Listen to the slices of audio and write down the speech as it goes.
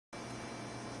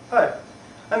Hi,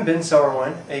 I'm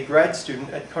Li-Sauerwine, a grad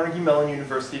student at Carnegie Mellon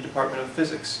University Department of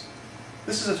Physics.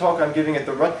 This is a talk I'm giving at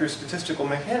the Rutgers Statistical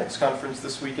Mechanics Conference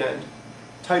this weekend,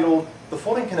 titled The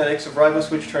Folding Kinetics of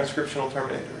Riboswitch Transcriptional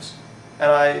Terminators,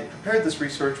 and I prepared this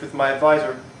research with my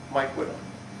advisor, Mike Whittam.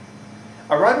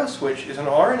 A riboswitch is an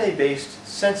RNA-based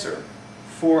sensor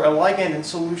for a ligand in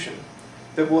solution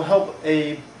that will help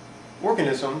an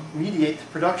organism mediate the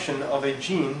production of a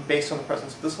gene based on the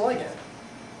presence of this ligand.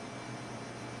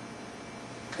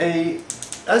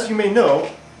 As you may know,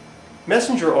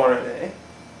 messenger RNA,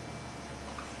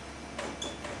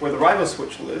 where the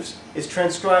riboswitch lives, is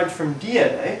transcribed from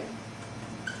DNA,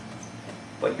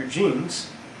 like your genes,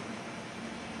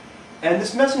 and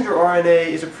this messenger RNA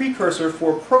is a precursor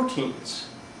for proteins.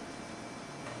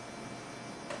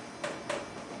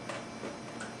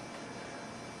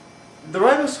 The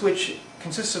riboswitch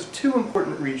consists of two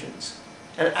important regions: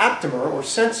 an aptamer, or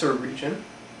sensor region,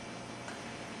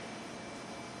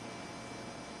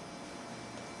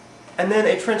 and then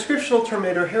a transcriptional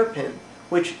terminator hairpin,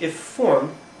 which, if formed,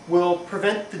 will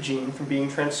prevent the gene from being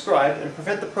transcribed and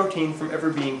prevent the protein from ever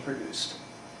being produced.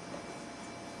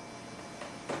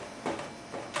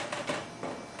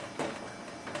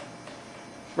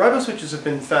 Riboswitches have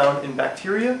been found in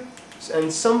bacteria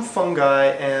and some fungi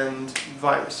and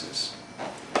viruses.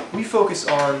 We focus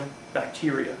on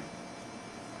bacteria.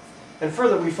 And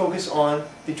further, we focus on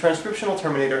the transcriptional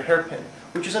terminator hairpin,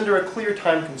 which is under a clear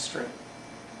time constraint.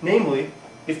 Namely,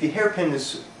 if the hairpin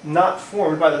is not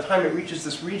formed by the time it reaches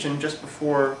this region just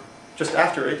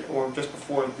after it, or just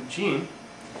before the gene,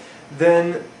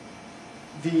 then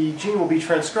the gene will be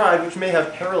transcribed, which may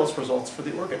have perilous results for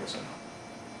the organism.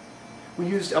 We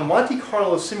used a Monte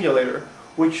Carlo simulator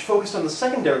which focused on the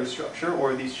secondary structure,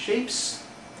 or these shapes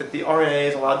that the RNA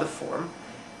is allowed to form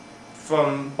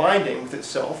from binding with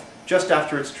itself just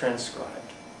after it's transcribed.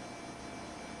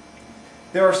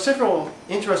 There are several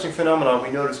interesting phenomena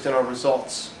we noticed in our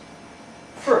results.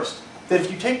 First, that if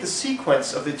you take the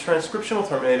sequence of the transcriptional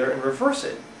terminator and reverse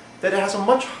it, that it has a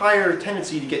much higher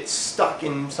tendency to get stuck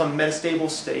in some metastable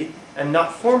state and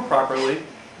not form properly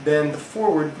than the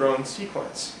forward-grown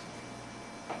sequence.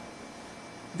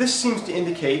 This seems to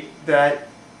indicate that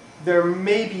there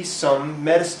may be some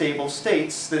metastable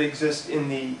states that exist in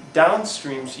the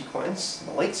downstream sequence,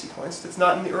 the late sequence, that's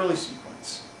not in the early sequence.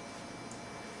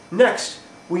 Next,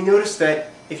 we notice that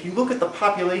if you look at the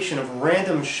population of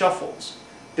random shuffles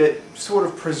that sort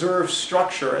of preserve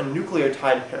structure and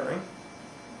nucleotide pairing,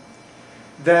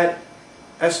 that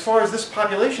as far as this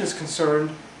population is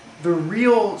concerned, the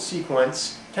real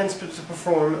sequence tends to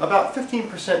perform about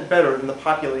 15% better than the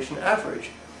population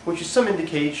average, which is some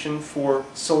indication for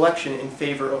selection in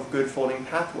favor of good folding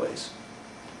pathways.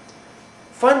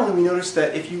 Finally, we notice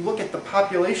that if you look at the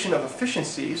population of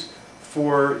efficiencies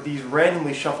for these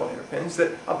randomly shuffled hairpins,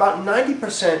 that about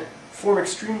 90% form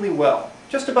extremely well,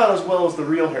 just about as well as the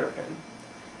real hairpin,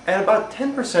 and about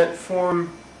 10%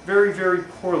 form very, very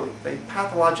poorly. They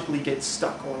pathologically get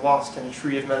stuck or lost in a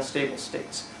tree of metastable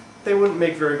states. They wouldn't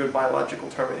make very good biological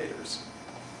terminators.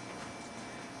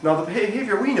 Now, the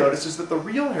behavior we notice is that the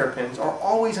real hairpins are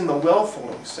always in the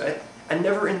well-folding set and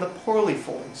never in the poorly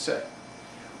folding set,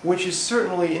 which is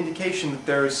certainly an indication that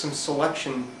there is some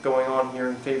selection going on here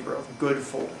in favor of good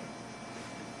folding.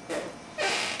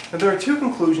 Now, there are two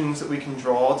conclusions that we can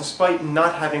draw, despite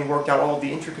not having worked out all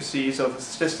the intricacies of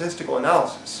statistical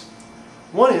analysis.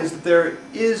 One is that there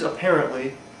is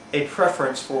apparently a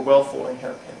preference for well-folding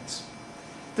hairpins.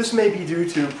 This may be due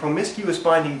to promiscuous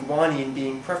binding guanine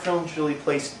being preferentially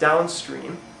placed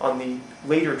downstream on the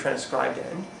later transcribed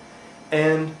end,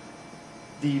 and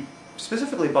the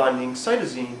specifically binding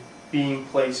cytosine being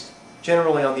placed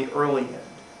generally on the early end.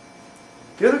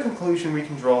 The other conclusion we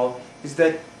can draw is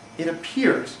that it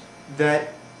appears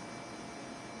that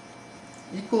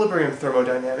equilibrium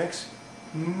thermodynamics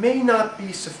may not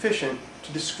be sufficient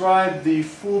to describe the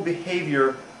full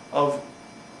behavior of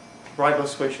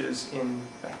riboswitches in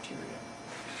bacteria.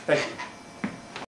 Thank you.